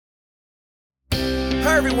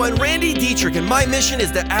Hi everyone, Randy Dietrich, and my mission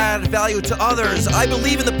is to add value to others. I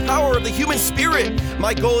believe in the power of the human spirit.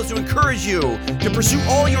 My goal is to encourage you to pursue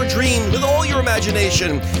all your dreams with all your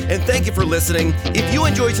imagination. And thank you for listening. If you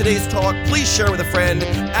enjoyed today's talk, please share with a friend.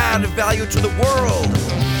 Add value to the world.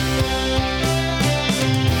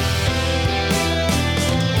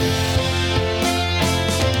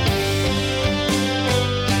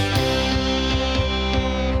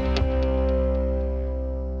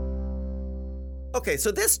 Okay,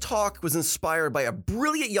 so this talk was inspired by a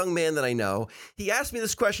brilliant young man that I know. He asked me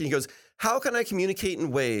this question. He goes, how can I communicate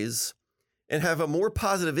in ways and have a more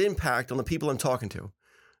positive impact on the people I'm talking to?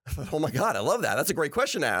 I thought, oh my God, I love that. That's a great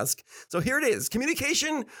question to ask. So here it is,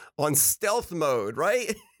 communication on stealth mode,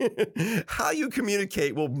 right? How you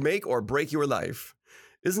communicate will make or break your life.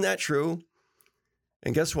 Isn't that true?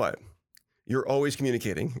 And guess what? You're always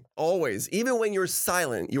communicating, always. Even when you're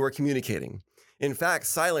silent, you are communicating. In fact,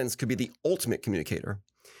 silence could be the ultimate communicator.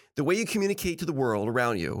 The way you communicate to the world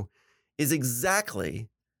around you is exactly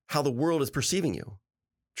how the world is perceiving you.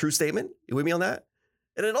 True statement? You with me on that?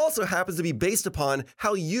 And it also happens to be based upon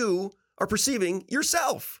how you are perceiving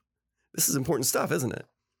yourself. This is important stuff, isn't it?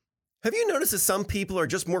 Have you noticed that some people are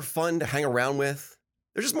just more fun to hang around with?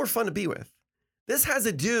 They're just more fun to be with. This has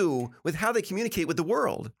to do with how they communicate with the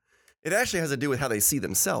world. It actually has to do with how they see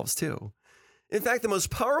themselves too. In fact, the most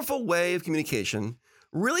powerful way of communication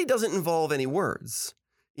really doesn't involve any words.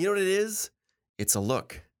 You know what it is? It's a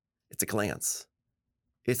look. It's a glance.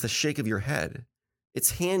 It's the shake of your head.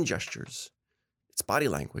 It's hand gestures. It's body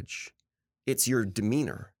language. It's your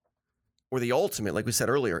demeanor. Or the ultimate, like we said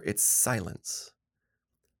earlier, it's silence.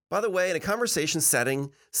 By the way, in a conversation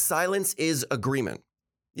setting, silence is agreement.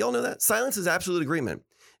 Y'all know that? Silence is absolute agreement.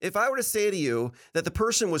 If I were to say to you that the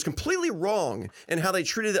person was completely wrong in how they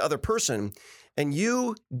treated the other person, and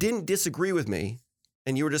you didn't disagree with me,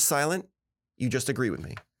 and you were just silent, you just agree with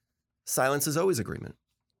me. Silence is always agreement.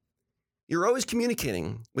 You're always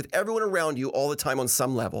communicating with everyone around you all the time on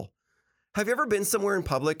some level. Have you ever been somewhere in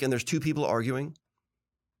public and there's two people arguing?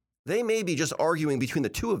 They may be just arguing between the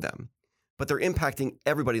two of them, but they're impacting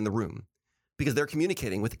everybody in the room because they're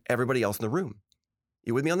communicating with everybody else in the room.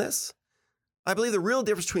 You with me on this? I believe the real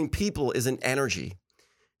difference between people is in energy.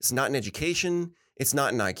 It's not in education. It's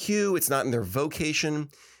not in IQ. It's not in their vocation.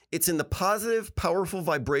 It's in the positive, powerful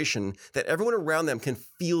vibration that everyone around them can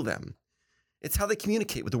feel them. It's how they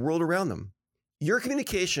communicate with the world around them. Your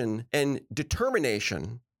communication and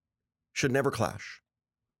determination should never clash.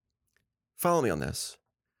 Follow me on this.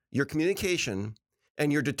 Your communication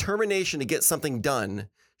and your determination to get something done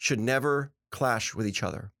should never clash with each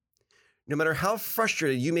other. No matter how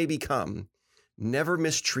frustrated you may become, never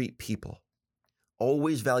mistreat people.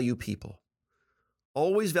 Always value people.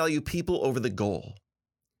 Always value people over the goal.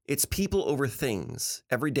 It's people over things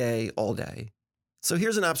every day, all day. So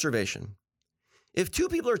here's an observation. If two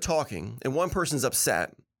people are talking and one person's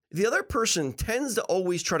upset, the other person tends to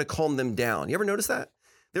always try to calm them down. You ever notice that?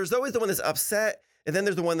 There's always the one that's upset, and then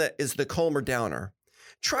there's the one that is the calmer downer.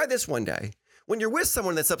 Try this one day. When you're with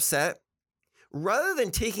someone that's upset, rather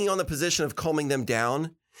than taking on the position of calming them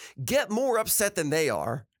down, get more upset than they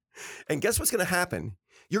are. And guess what's going to happen?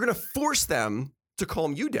 You're going to force them to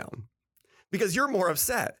calm you down because you're more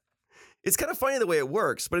upset. It's kind of funny the way it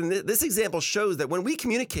works, but in this example shows that when we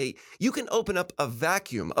communicate, you can open up a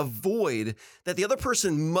vacuum, a void that the other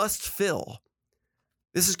person must fill.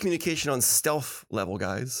 This is communication on stealth level,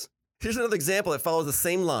 guys. Here's another example that follows the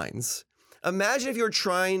same lines. Imagine if you're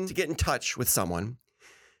trying to get in touch with someone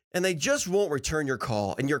and they just won't return your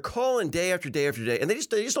call, and you're calling day after day after day, and they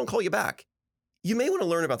just don't call you back. You may want to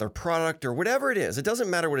learn about their product or whatever it is. It doesn't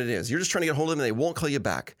matter what it is. You're just trying to get a hold of them and they won't call you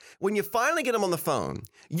back. When you finally get them on the phone,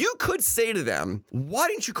 you could say to them, why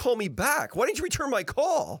didn't you call me back? Why didn't you return my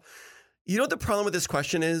call? You know what the problem with this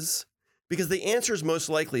question is? Because the answer is most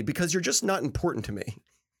likely because you're just not important to me.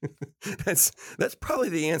 That's probably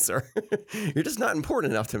the answer. You're just not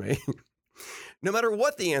important enough to me. No matter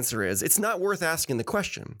what the answer is, it's not worth asking the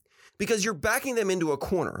question because you're backing them into a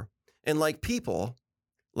corner. And like people,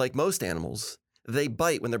 like most animals, they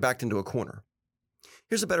bite when they're backed into a corner.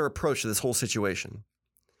 Here's a better approach to this whole situation.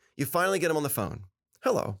 You finally get them on the phone.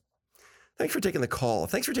 Hello. Thanks for taking the call.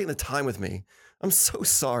 Thanks for taking the time with me. I'm so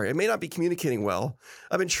sorry. I may not be communicating well.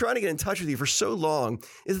 I've been trying to get in touch with you for so long.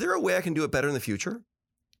 Is there a way I can do it better in the future?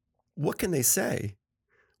 What can they say?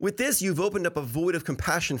 With this, you've opened up a void of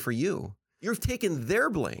compassion for you. You've taken their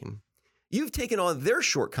blame. You've taken on their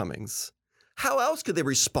shortcomings. How else could they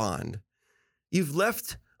respond? You've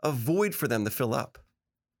left a void for them to fill up.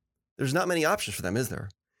 There's not many options for them, is there?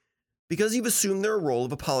 Because you've assumed their role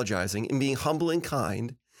of apologizing and being humble and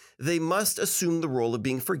kind, they must assume the role of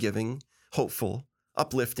being forgiving, hopeful,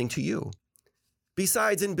 uplifting to you.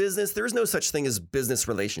 Besides, in business, there is no such thing as business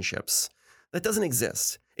relationships. That doesn't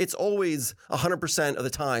exist. It's always 100% of the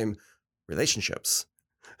time relationships,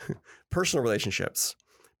 personal relationships.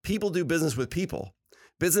 People do business with people.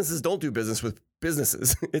 Businesses don't do business with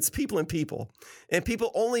businesses. It's people and people. And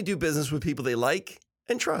people only do business with people they like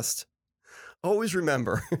and trust. Always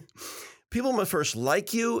remember, people must first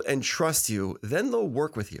like you and trust you, then they'll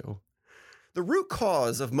work with you. The root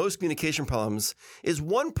cause of most communication problems is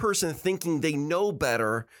one person thinking they know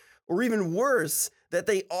better, or even worse, that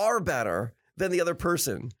they are better than the other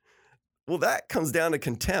person. Well, that comes down to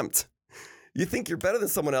contempt. You think you're better than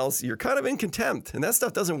someone else, you're kind of in contempt, and that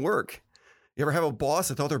stuff doesn't work. You ever have a boss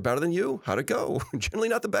that thought they're better than you? How'd it go? Generally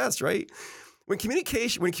not the best, right? When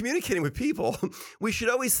communicating with people, we should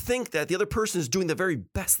always think that the other person is doing the very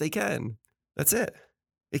best they can. That's it.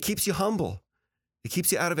 It keeps you humble. It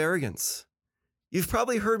keeps you out of arrogance. You've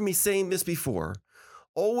probably heard me saying this before.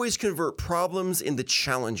 Always convert problems into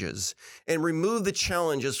challenges and remove the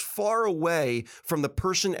challenge as far away from the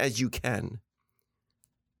person as you can.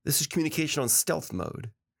 This is communication on stealth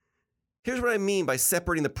mode. Here's what I mean by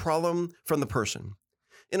separating the problem from the person.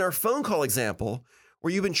 In our phone call example,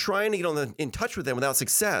 where you've been trying to get in touch with them without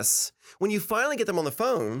success, when you finally get them on the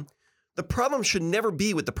phone, the problem should never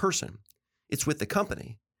be with the person. It's with the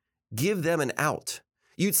company. Give them an out.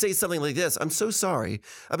 You'd say something like this: I'm so sorry.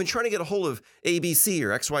 I've been trying to get a hold of ABC or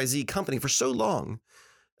XYZ company for so long,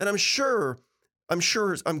 and I'm sure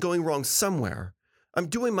I'm going wrong somewhere. I'm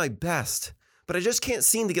doing my best, but I just can't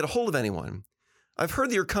seem to get a hold of anyone. I've heard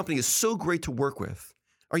that your company is so great to work with.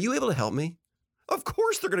 Are you able to help me? Of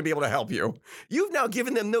course they're going to be able to help you. You've now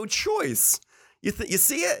given them no choice. You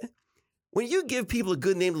see it? When you give people a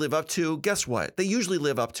good name to live up to, guess what? They usually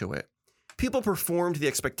live up to it. People perform to the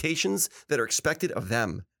expectations that are expected of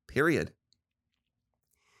them, period.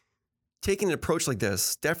 Taking an approach like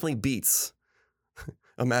this definitely beats.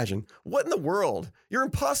 Imagine, what in the world? You're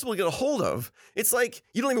impossible to get a hold of. It's like,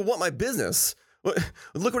 you don't even want my business.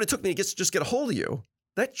 Look what it took me to just get a hold of you.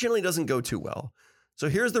 That generally doesn't go too well. So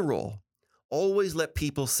here's the rule. Always let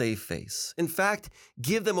people save face. In fact,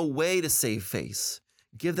 give them a way to save face.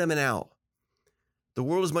 Give them an out. The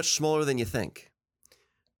world is much smaller than you think.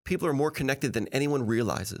 People are more connected than anyone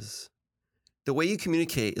realizes. The way you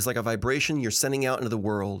communicate is like a vibration you're sending out into the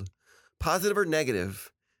world. Positive or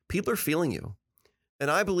negative, people are feeling you. And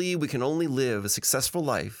I believe we can only live a successful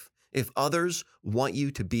life if others want you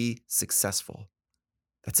to be successful.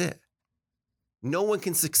 That's it. No one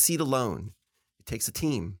can succeed alone. It takes a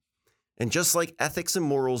team. And just like ethics and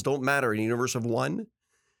morals don't matter in a universe of one,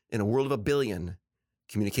 in a world of a billion,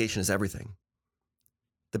 communication is everything.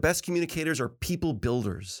 The best communicators are people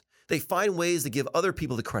builders. They find ways to give other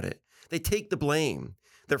people the credit. They take the blame.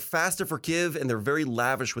 They're fast to forgive, and they're very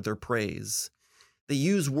lavish with their praise. They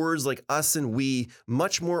use words like us and we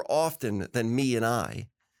much more often than me and I.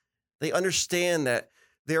 They understand that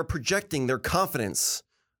they are projecting their confidence,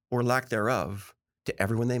 or lack thereof, to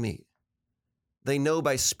everyone they meet. They know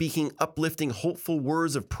by speaking uplifting, hopeful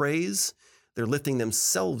words of praise, they're lifting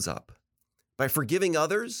themselves up. By forgiving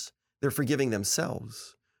others, they're forgiving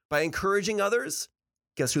themselves. By encouraging others,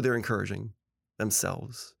 guess who they're encouraging?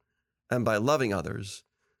 Themselves. And by loving others,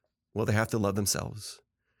 well, they have to love themselves.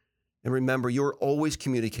 And remember, you're always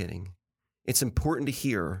communicating. It's important to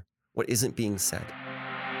hear what isn't being said.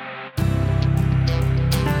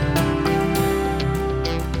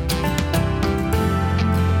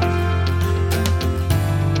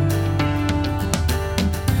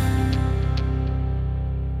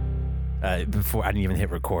 Before I didn't even hit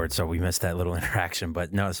record, so we missed that little interaction.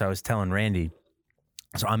 But no, so I was telling Randy,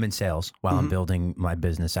 so I'm in sales while I'm building my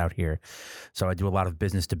business out here. So I do a lot of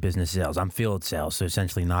business to business sales. I'm field sales. So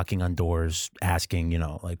essentially knocking on doors, asking,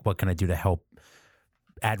 like, what can I do to help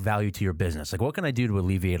add value to your business? Like, what can I do to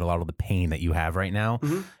alleviate a lot of the pain that you have right now?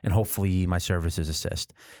 And hopefully my services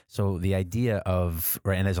assist. So the idea of,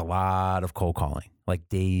 right, and there's a lot of cold calling, like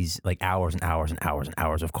days, like hours and hours and hours and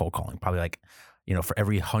hours of cold calling, probably like, for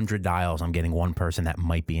every 100 dials, I'm getting one person that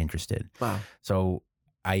might be interested. Wow. So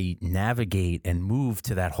I navigate and move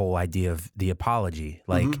to that whole idea of the apology.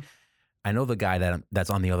 Like, I know the guy that's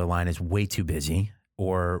on the other line is way too busy,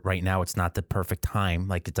 or right now it's not the perfect time.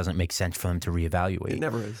 Like, it doesn't make sense for them to reevaluate. It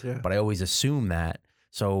never is, yeah. But I always assume that.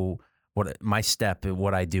 So what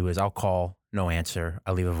I do is I'll call, no answer.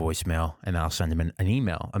 I'll leave a voicemail, and I'll send him an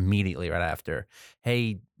email immediately right after.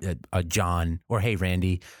 Hey, John, or hey,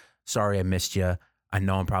 Randy. Sorry I missed you. I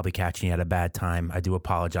know I'm probably catching you at a bad time. I do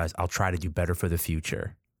apologize. I'll try to do better for the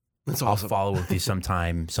future. That's awesome. I'll follow with you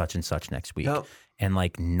sometime such and such next week. Yep. And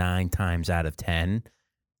like 9 times out of 10,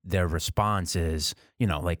 their response is,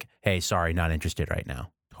 like, hey, sorry, not interested right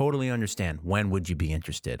now. Totally understand. When would you be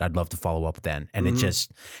interested? I'd love to follow up then. And it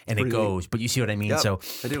just, and it goes, but you see what I mean? Yep, So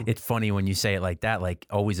I do. it's funny when you say it like that, like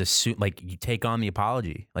always assume, like you take on the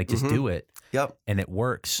apology, like just do it. Yep. And it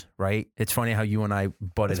works, right? It's funny how you and I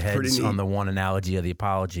butted That's pretty heads neat. on the one analogy of the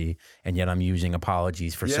apology, and yet I'm using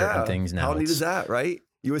apologies for certain things now. How neat It's- is that, right?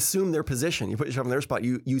 You assume their position. You put yourself in their spot.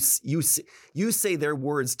 You say their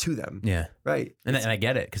words to them. Yeah. Right. And I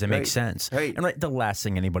get it because it makes sense. Right. And the last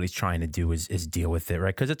thing anybody's trying to do is deal with it,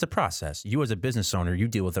 right? Because it's a process. You as a business owner, you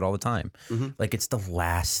deal with it all the time. Like it's the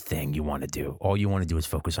last thing you want to do. All you want to do is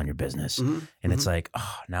focus on your business. And it's like,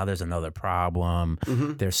 oh, now there's another problem.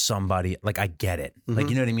 There's somebody, like I get it. Like,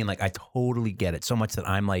 you know what I mean? Like I totally get it. So much that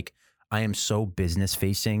I'm like, I am so business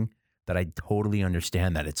facing that I totally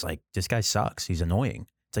understand that it's like, this guy sucks. He's annoying.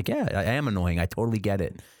 It's like, yeah, I am annoying. I totally get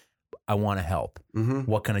it. I want to help.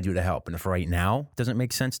 What can I do to help? And if right now it doesn't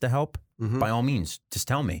make sense to help, by all means, just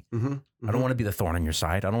tell me. I don't want to be the thorn on your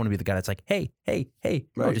side. I don't want to be the guy that's like, hey. No,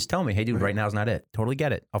 Right. just tell me, hey, dude, right now is not it. Totally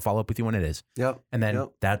get it. I'll follow up with you when it is. Yep. And then Yep.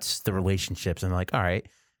 that's the relationships. And they're like, all right.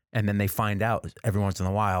 And then they find out every once in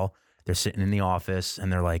a while, they're sitting in the office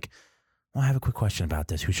and they're like, well, I have a quick question about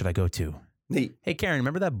this. Who should I go to? Neat. Hey, Karen,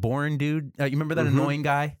 remember that boring dude? You remember that annoying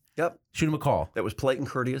guy? Yep. Shoot him a call. That was polite and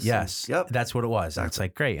courteous. Yes. Yep. That's what it was. And it's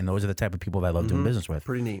like, great. And those are the type of people that I love doing business with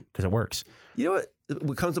Pretty neat. because it works. You know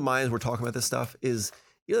what comes to mind as we're talking about this stuff is,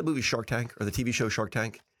 you know, the movie Shark Tank or the TV show Shark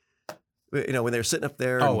Tank? You know, when they're sitting up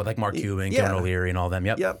there. Oh, and- with like Mark Cuban, yeah. Kevin O'Leary and all them.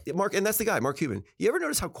 Yep. Yeah, Mark, and that's the guy, Mark Cuban. You ever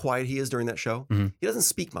notice how quiet he is during that show? He doesn't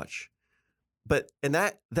speak much, and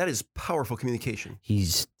that is powerful communication.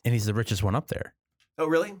 He's the richest one up there. Oh,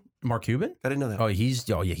 really? Mark Cuban? I didn't know that. He's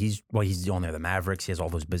the owner of the Mavericks. He has all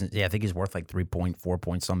those business. Yeah, I think he's worth like 3.4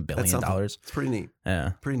 point some That's billion something. dollars. It's pretty neat.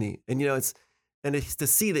 Yeah. Pretty neat. And you know, it's to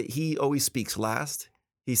see that he always speaks last.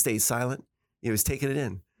 He stays silent. He's taking it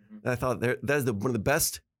in. And I thought that is one of the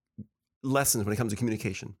best lessons when it comes to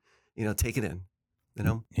communication. You know, take it in. You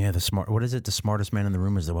know, Yeah, what is it? The smartest man in the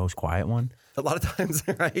room is the most quiet one, a lot of times,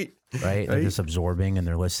 right? right? They're just absorbing and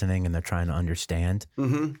they're listening and they're trying to understand.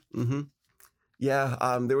 Yeah,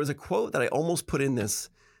 there was a quote that I almost put in this,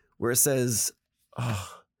 where it says,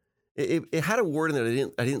 it had a word in there.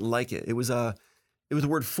 I didn't like it. It was the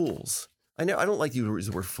word fools. I don't like to use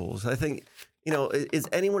the word fools. I think, you know, is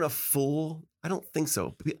anyone a fool? I don't think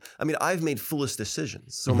so. I mean, I've made foolish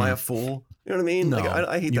decisions. So am I a fool? You know what I mean? No, Like,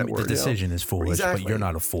 I hate that word. The decision is foolish, Exactly. but you're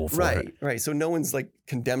not a fool for it. Right. So no one's like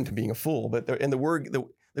condemned to being a fool. But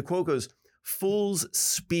the quote goes, "Fools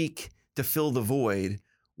speak to fill the void,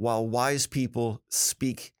 while wise people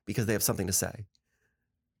speak because they have something to say."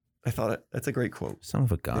 I thought that's a great quote. Son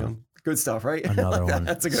of a You gun. know? Good stuff, right? Another one.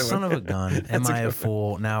 That's a good Son one. of a gun. Am I a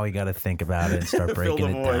fool? Now we got to think about it and start Fill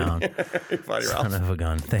breaking the it void. down. Funny, Son Ralph. of a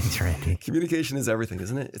gun. Thanks, Randy. Communication is everything,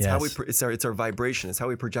 isn't it? It's how Yes. it's our vibration. It's how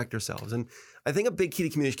we project ourselves. And I think a big key to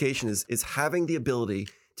communication is having the ability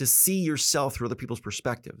to see yourself through other people's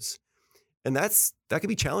perspectives, and that can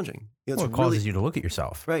be challenging. You know, Well, it causes you to look at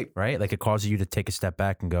yourself, right. Like it causes you to take a step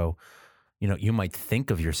back and go, you know, you might think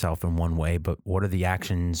of yourself in one way, but what are the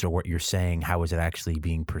actions or what you're saying? How is it actually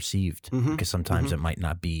being perceived? Because sometimes it might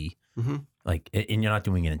not be like, and you're not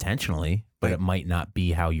doing it intentionally, but Right. it might not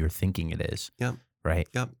be how you're thinking it is. Yeah. Right.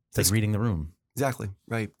 Yeah. It's like reading the room. Exactly.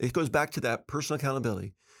 Right. It goes back to that personal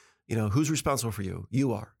accountability. You know, who's responsible for you?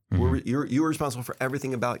 You are. You're responsible for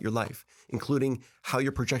everything about your life, including how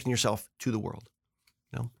you're projecting yourself to the world.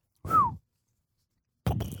 You know?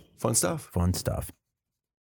 Fun stuff. Fun stuff.